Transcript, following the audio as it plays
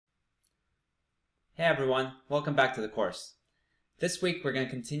Hey everyone, welcome back to the course. This week we're going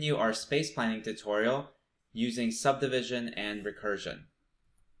to continue our space planning tutorial using subdivision and recursion.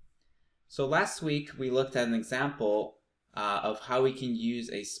 So last week we looked at an example of how we can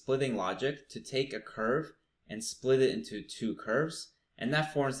use a splitting logic to take a curve and split it into two curves, and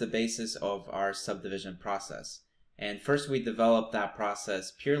that forms the basis of our subdivision process. And first we developed that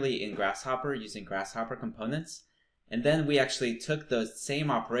process purely in Grasshopper using Grasshopper components, and then we actually took those same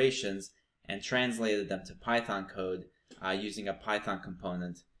operations and translated them to Python code using a Python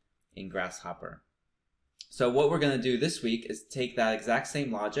component in Grasshopper. So what we're going to do this week is take that exact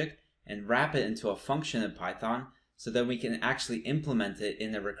same logic and wrap it into a function in Python so that we can actually implement it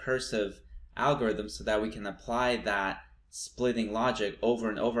in a recursive algorithm so that we can apply that splitting logic over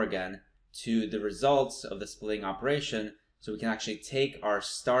and over again to the results of the splitting operation, so we can actually take our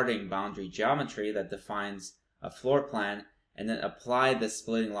starting boundary geometry that defines a floor plan and then apply the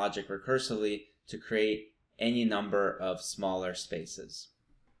splitting logic recursively to create any number of smaller spaces.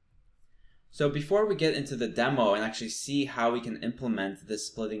 So before we get into the demo and actually see how we can implement this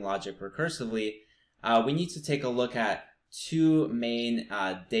splitting logic recursively, we need to take a look at two main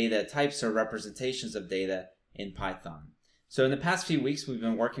data types or representations of data in Python. So in the past few weeks we've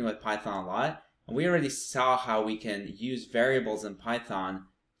been working with Python a lot, and we already saw how we can use variables in Python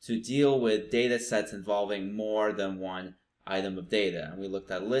to deal with data sets involving more than one item of data. And we looked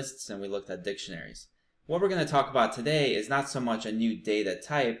at lists and we looked at dictionaries. What we're going to talk about today is not so much a new data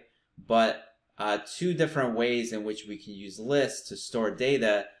type, but two different ways in which we can use lists to store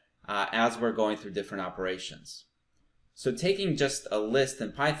data as we're going through different operations. So taking just a list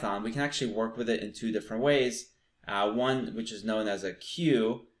in Python, we can actually work with it in two different ways. One which is known as a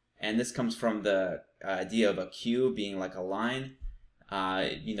queue, and this comes from the idea of a queue being like a line,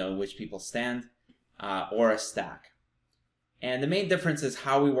 in which people stand, or a stack. And the main difference is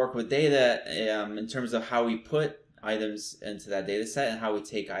how we work with data in terms of how we put items into that data set and how we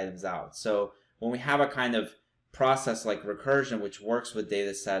take items out. So when we have a kind of process like recursion, which works with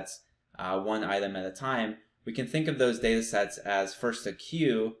data sets one item at a time, we can think of those data sets as first a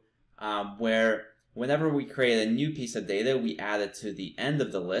queue, where whenever we create a new piece of data, we add it to the end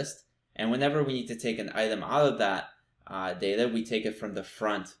of the list. And whenever we need to take an item out of that data, we take it from the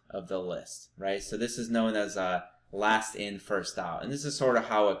front of the list, right? So this is known as a last in, first out. And this is sort of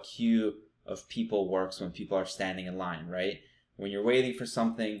how a queue of people works when people are standing in line, right? When you're waiting for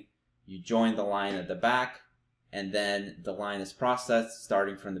something, you join the line at the back, and then the line is processed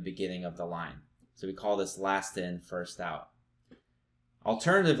starting from the beginning of the line. So we call this last in, first out.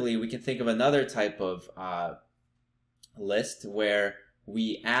 Alternatively, we can think of another type of list where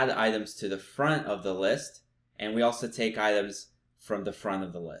we add items to the front of the list, and we also take items from the front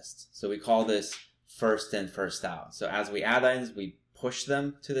of the list. So we call this first in, first out. So as we add items, we push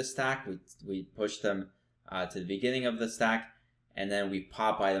them to the stack, we push them to the beginning of the stack, and then we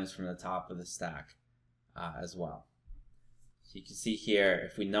pop items from the top of the stack as well. So you can see here,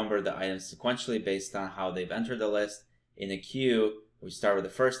 if we number the items sequentially based on how they've entered the list, in a queue, we start with the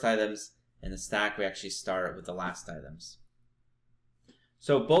first items. In the stack, we actually start with the last items.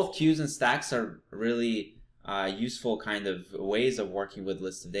 So both queues and stacks are really useful kind of ways of working with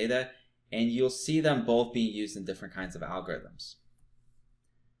lists of data, and you'll see them both being used in different kinds of algorithms.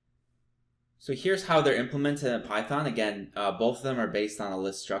 So here's how they're implemented in Python. Again, both of them are based on a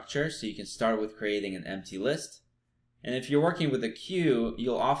list structure, so you can start with creating an empty list. And if you're working with a queue,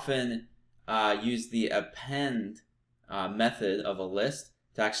 you'll often use the append method of a list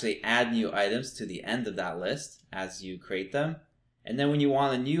to actually add new items to the end of that list as you create them. And then when you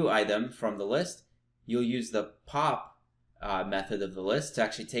want a new item from the list, you'll use the pop method of the list to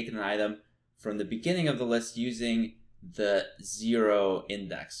actually take an item from the beginning of the list using the 0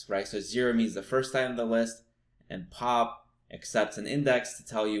 index, right? So 0 means the first item of the list, and pop accepts an index to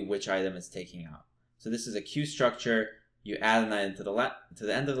tell you which item it's taking out. So this is a queue structure. You add an item to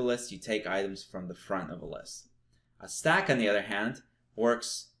the end of the list, you take items from the front of a list. A stack, on the other hand,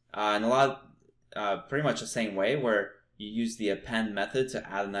 works in a lot pretty much the same way, where you use the append method to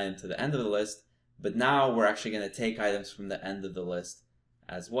add an item to the end of the list, but now we're actually going to take items from the end of the list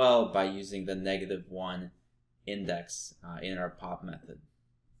as well by using the -1 index in our pop method.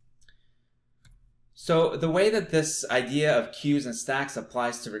 So the way that this idea of queues and stacks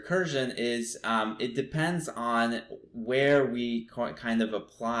applies to recursion is it depends on where we kind of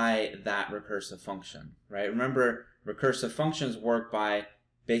apply that recursive function, right? Remember, recursive functions work by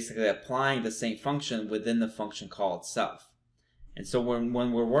basically applying the same function within the function call itself. And so when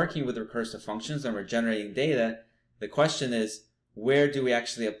we're working with recursive functions and we're generating data, the question is, where do we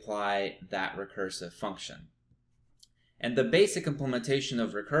actually apply that recursive function? And the basic implementation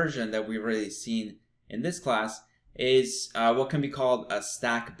of recursion that we've already seen in this class is what can be called a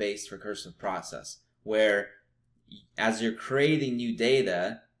stack-based recursive process, where as you're creating new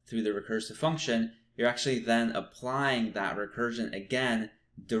data through the recursive function, you're actually then applying that recursion again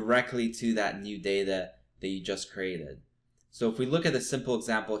directly to that new data that you just created. So if we look at a simple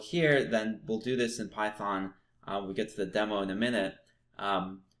example here, then we'll do this in Python. We'll get to the demo in a minute.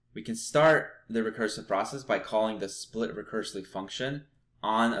 We can start the recursive process by calling the split recursively function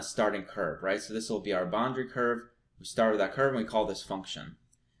on a starting curve, right? So this will be our boundary curve. We start with that curve and we call this function.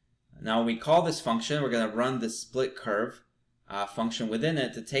 Now when we call this function, we're going to run the split curve function within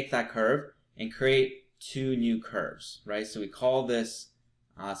it to take that curve and create two new curves, right? So we call this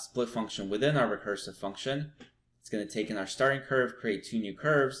split function within our recursive function. It's going to take in our starting curve, create two new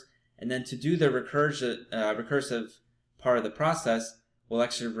curves, and then to do the recursive part of the process, we'll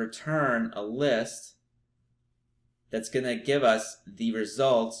actually return a list that's going to give us the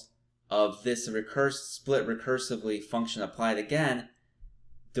results of this split recursively function applied again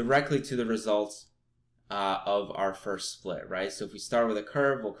directly to the results of our first split, right? So if we start with a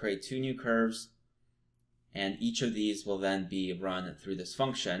curve, we'll create two new curves, and each of these will then be run through this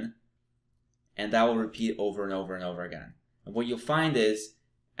function, and that will repeat over and over and over again. And what you'll find is,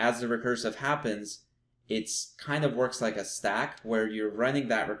 as the recursive happens, it's kind of works like a stack where you're running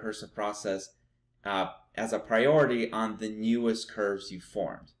that recursive process as a priority on the newest curves you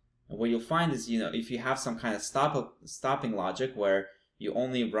formed. And what you'll find is, if you have some kind of stopping logic where you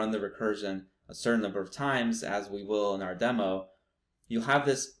only run the recursion a certain number of times, as we will in our demo, you'll have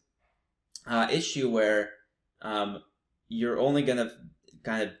this issue where you're only going to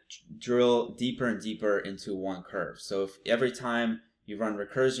kind of drill deeper and deeper into one curve. So if every time you run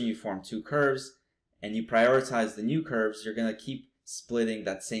recursion, you form two curves, and you prioritize the new curves, you're going to keep splitting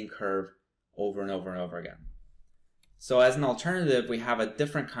that same curve over and over and over again. So as an alternative, we have a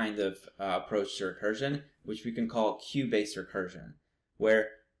different kind of approach to recursion, which we can call queue-based recursion, where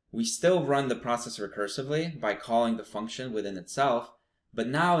we still run the process recursively by calling the function within itself, but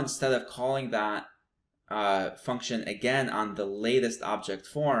now instead of calling that function again on the latest object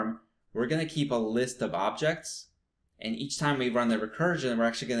form, we're going to keep a list of objects, and each time we run the recursion, we're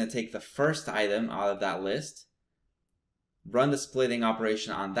actually going to take the first item out of that list, run the splitting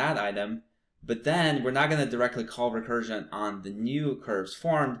operation on that item, but then we're not going to directly call recursion on the new curves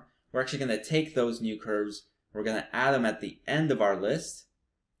formed. We're actually going to take those new curves, we're going to add them at the end of our list,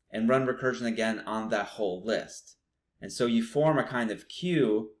 and run recursion again on that whole list. And so you form a kind of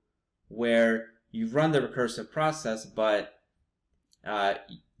queue where you run the recursive process, but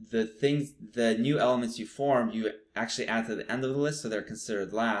the new elements you form, you actually add to the end of the list, so they're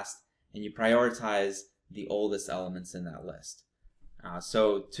considered last, and you prioritize the oldest elements in that list.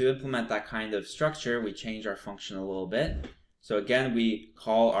 So to implement that kind of structure, we change our function a little bit. So again, we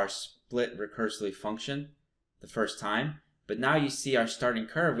call our split recursively function the first time, but now you see our starting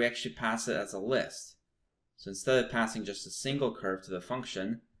curve, we actually pass it as a list. So instead of passing just a single curve to the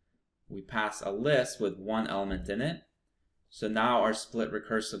function, we pass a list with one element in it. So now our split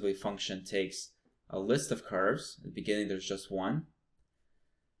recursively function takes a list of curves. At the beginning, there's just one.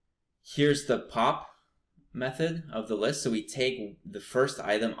 Here's the pop method of the list. So we take the first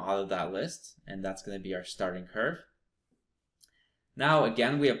item out of that list, and that's going to be our starting curve. Now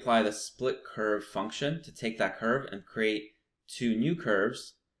again, we apply the split curve function to take that curve and create two new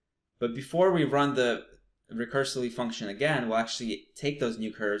curves. But before we run the recursively function again, we'll actually take those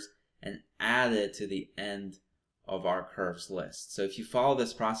new curves and add it to the end of our curves list. So if you follow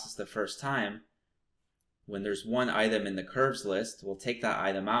this process the first time, when there's one item in the curves list, we'll take that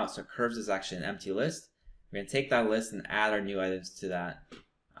item out. So curves is actually an empty list. We're going to take that list and add our new items to that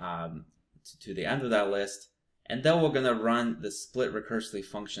to the end of that list, and then we're going to run the split recursively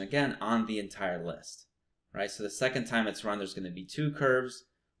function again on the entire list, right? So the second time it's run, there's going to be two curves.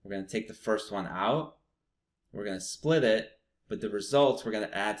 We're going to take the first one out. We're going to split it, but the results we're going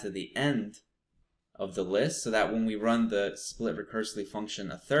to add to the end of the list, so that when we run the split recursively function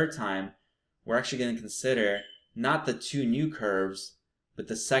a third time, we're actually going to consider not the two new curves, but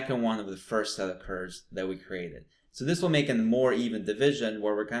the second one of the first set of curves that we created. So this will make a more even division,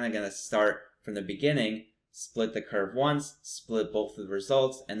 where we're kind of going to start from the beginning, split the curve once, split both of the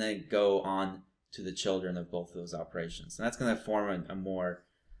results, and then go on to the children of both of those operations. And that's going to form a more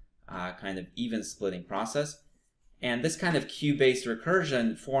kind of even splitting process. And this kind of queue-based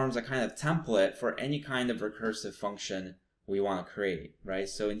recursion forms a kind of template for any kind of recursive function we want to create, right?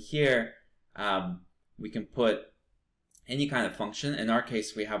 So in here, we can put any kind of function. In our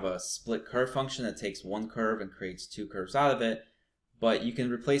case, we have a split curve function that takes one curve and creates two curves out of it. But you can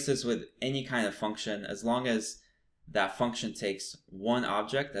replace this with any kind of function as long as that function takes one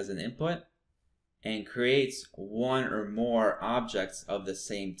object as an input and creates one or more objects of the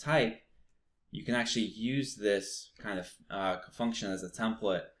same type, you can actually use this kind of function as a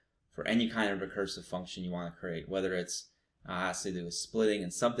template for any kind of recursive function you want to create, whether it's has to do with splitting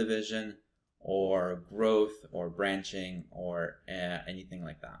and subdivision, or growth, or branching, or anything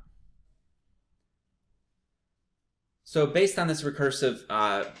like that. So based on this recursive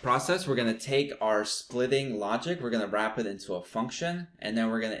process, we're going to take our splitting logic, we're going to wrap it into a function, and then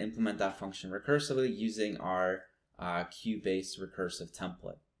we're going to implement that function recursively using our queue-based recursive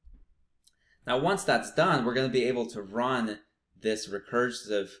template. Now once that's done, we're going to be able to run this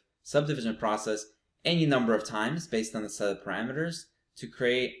recursive subdivision process any number of times based on the set of parameters to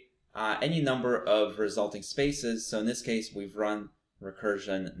create any number of resulting spaces. So in this case, we've run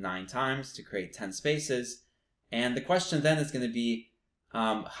recursion 9 times to create 10 spaces. And the question then is going to be,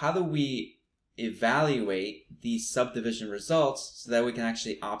 how do we evaluate these subdivision results so that we can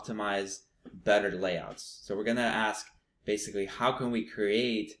actually optimize better layouts? So we're going to ask basically, how can we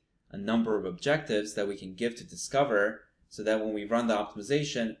create a number of objectives that we can give to Discover so that when we run the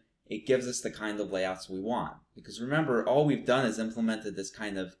optimization, it gives us the kind of layouts we want? Because remember, all we've done is implemented this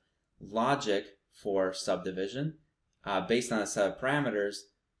kind of logic for subdivision based on a set of parameters,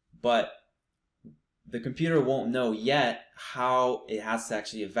 but the computer won't know yet how it has to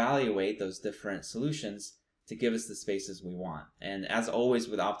actually evaluate those different solutions to give us the spaces we want. And as always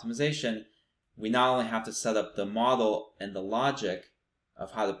with optimization, we not only have to set up the model and the logic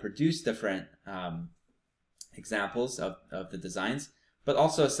of how to produce different examples of the designs, but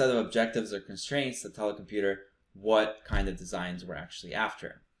also a set of objectives or constraints that tell the computer what kind of designs we're actually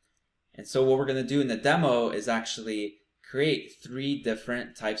after. And so what we're going to do in the demo is actually create 3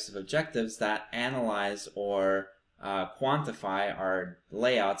 different types of objectives that analyze or quantify our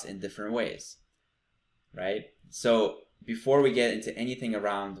layouts in different ways, right? So before we get into anything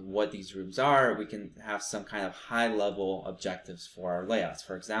around what these rooms are, we can have some kind of high-level objectives for our layouts.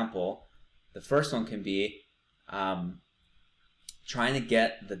 For example, the first one can be trying to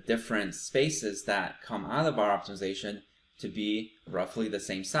get the different spaces that come out of our optimization to be roughly the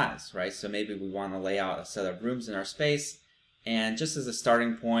same size, right? So maybe we want to lay out a set of rooms in our space, and just as a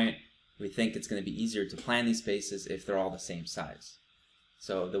starting point, we think it's going to be easier to plan these spaces if they're all the same size.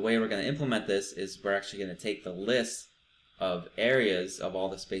 So the way we're going to implement this is we're actually going to take the list of areas of all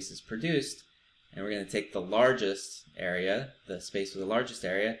the spaces produced, and we're going to take the largest area, the space with the largest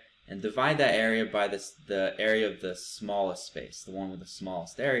area, and divide that area by the area of the smallest space, the one with the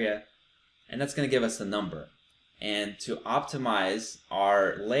smallest area, and that's going to give us a number. And to optimize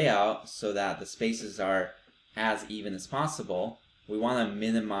our layout so that the spaces are as even as possible, we want to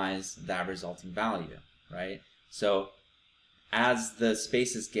minimize that resulting value, right? So as the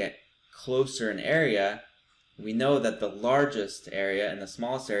spaces get closer in area, we know that the largest area and the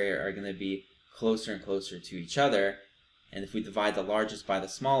smallest area are going to be closer and closer to each other. And if we divide the largest by the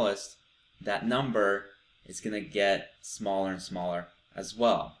smallest, that number is going to get smaller and smaller as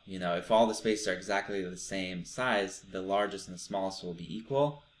well. You know, if all the spaces are exactly the same size, the largest and the smallest will be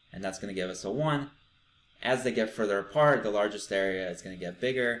equal, and that's going to give us a 1. As they get further apart, the largest area is going to get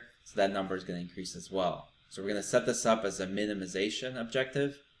bigger, so that number is going to increase as well. So we're going to set this up as a minimization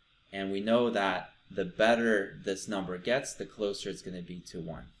objective, and we know that the better this number gets, the closer it's going to be to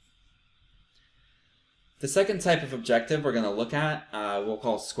 1. The second type of objective we're going to look at, we'll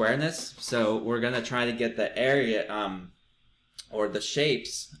call squareness. So we're going to try to get the area or the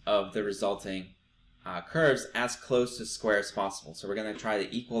shapes of the resulting curves as close to square as possible. So we're going to try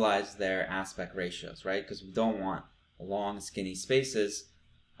to equalize their aspect ratios, right? Because we don't want long, skinny spaces.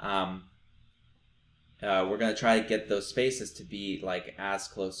 We're going to try to get those spaces to be like as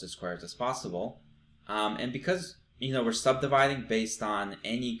close to squares as possible. And because, you know, we're subdividing based on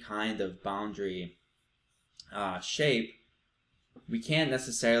any kind of boundary shape, we can't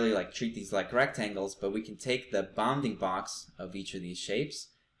necessarily like treat these like rectangles, but we can take the bounding box of each of these shapes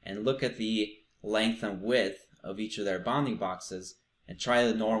and look at the length and width of each of their bounding boxes and try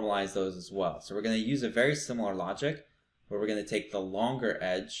to normalize those as well. So we're going to use a very similar logic where we're going to take the longer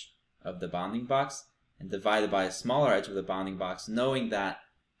edge of the bounding box and divide it by a smaller edge of the bounding box, knowing that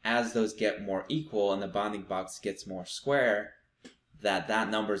as those get more equal and the bounding box gets more square, that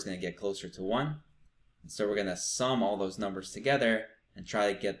number is going to get closer to 1. And so we're going to sum all those numbers together and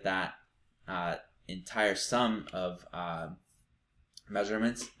try to get that entire sum of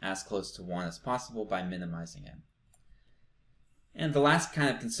measurements as close to 1 as possible by minimizing it. And the last kind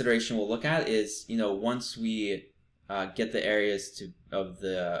of consideration we'll look at is, you know, once we get the areas of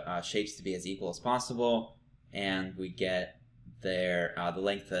the shapes to be as equal as possible, and we get their the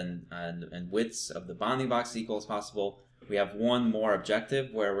length and widths of the bounding box as equal as possible, we have one more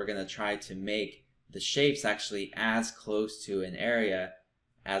objective where we're going to try to make the shapes actually as close to an area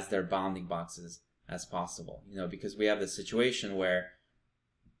as their bounding boxes as possible. You know, because we have this situation where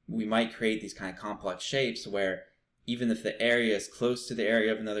we might create these kind of complex shapes where even if the area is close to the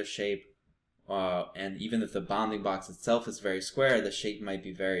area of another shape, and even if the bounding box itself is very square, the shape might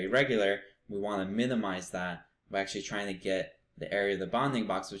be very irregular. We want to minimize that by actually trying to get the area of the bounding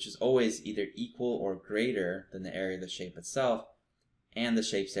box, which is always either equal or greater than the area of the shape itself, and the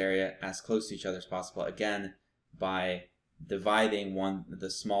shape's area as close to each other as possible, again by dividing the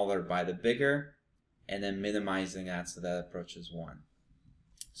smaller by the bigger and then minimizing that so that approaches 1.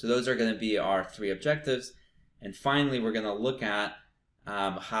 So those are going to be our 3 objectives. And finally, we're going to look at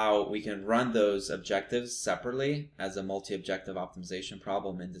how we can run those objectives separately as a multi-objective optimization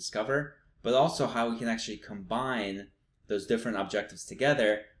problem in Discover, but also how we can actually combine those different objectives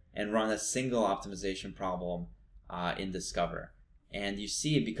together and run a single optimization problem in Discover. And you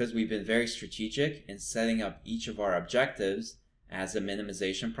see, because we've been very strategic in setting up each of our objectives as a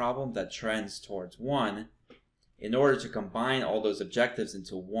minimization problem that trends towards 1, in order to combine all those objectives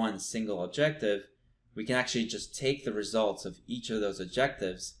into one single objective, we can actually just take the results of each of those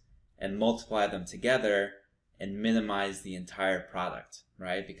objectives and multiply them together and minimize the entire product,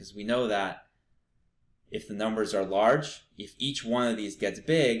 right? Because we know that if the numbers are large, if each one of these gets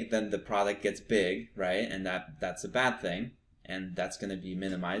big, then the product gets big, right? And that's a bad thing, and that's going to be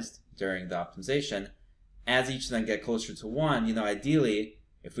minimized during the optimization. As each of them get closer to 1, you know, ideally,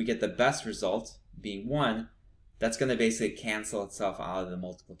 if we get the best result being 1, that's going to basically cancel itself out of the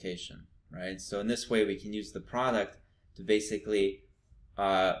multiplication, right? So in this way, we can use the product to basically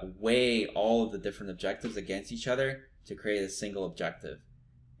weigh all of the different objectives against each other to create a single objective.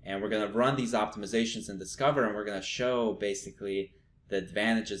 And we're going to run these optimizations in Discover, and we're going to show basically the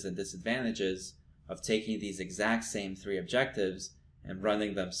advantages and disadvantages of taking these exact same 3 objectives and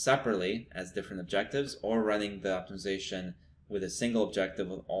running them separately as different objectives, or running the optimization with a single objective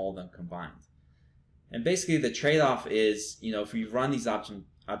with all of them combined. And basically the trade-off is, you know, if you run these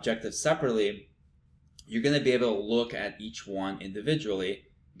objectives separately, you're going to be able to look at each one individually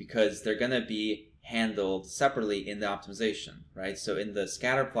because they're going to be handled separately in the optimization, right? So in the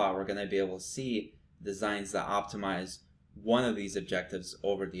scatter plot, we're going to be able to see designs that optimize one of these objectives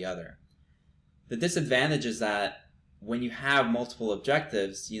over the other. The disadvantage is that when you have multiple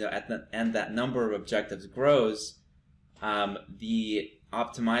objectives, you know, and that number of objectives grows, the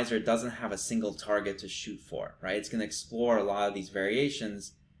optimizer doesn't have a single target to shoot for, right? It's going to explore a lot of these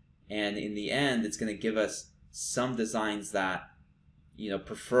variations, and in the end, it's going to give us some designs that, you know,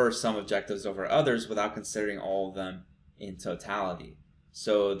 prefer some objectives over others without considering all of them in totality.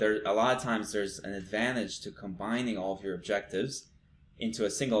 So a lot of times there's an advantage to combining all of your objectives into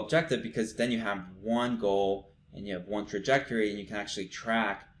a single objective, because then you have one goal and you have one trajectory, and you can actually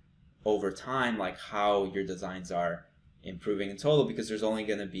track over time like how your designs are improving in total, because there's only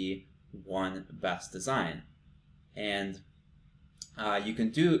going to be one best design. And you can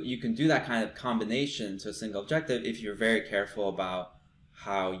do that kind of combination to a single objective if you're very careful about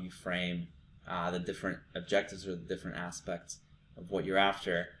how you frame the different objectives or the different aspects of what you're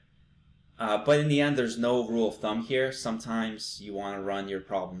after. But in the end, there's no rule of thumb here. Sometimes you want to run your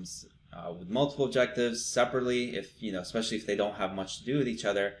problems with multiple objectives separately, if, you know, especially if they don't have much to do with each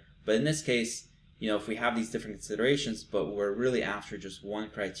other. But in this case, you know, if we have these different considerations, but we're really after just one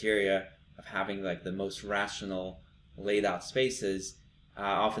criteria of having like the most rational laid out spaces,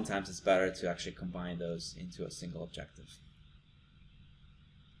 oftentimes it's better to actually combine those into a single objective.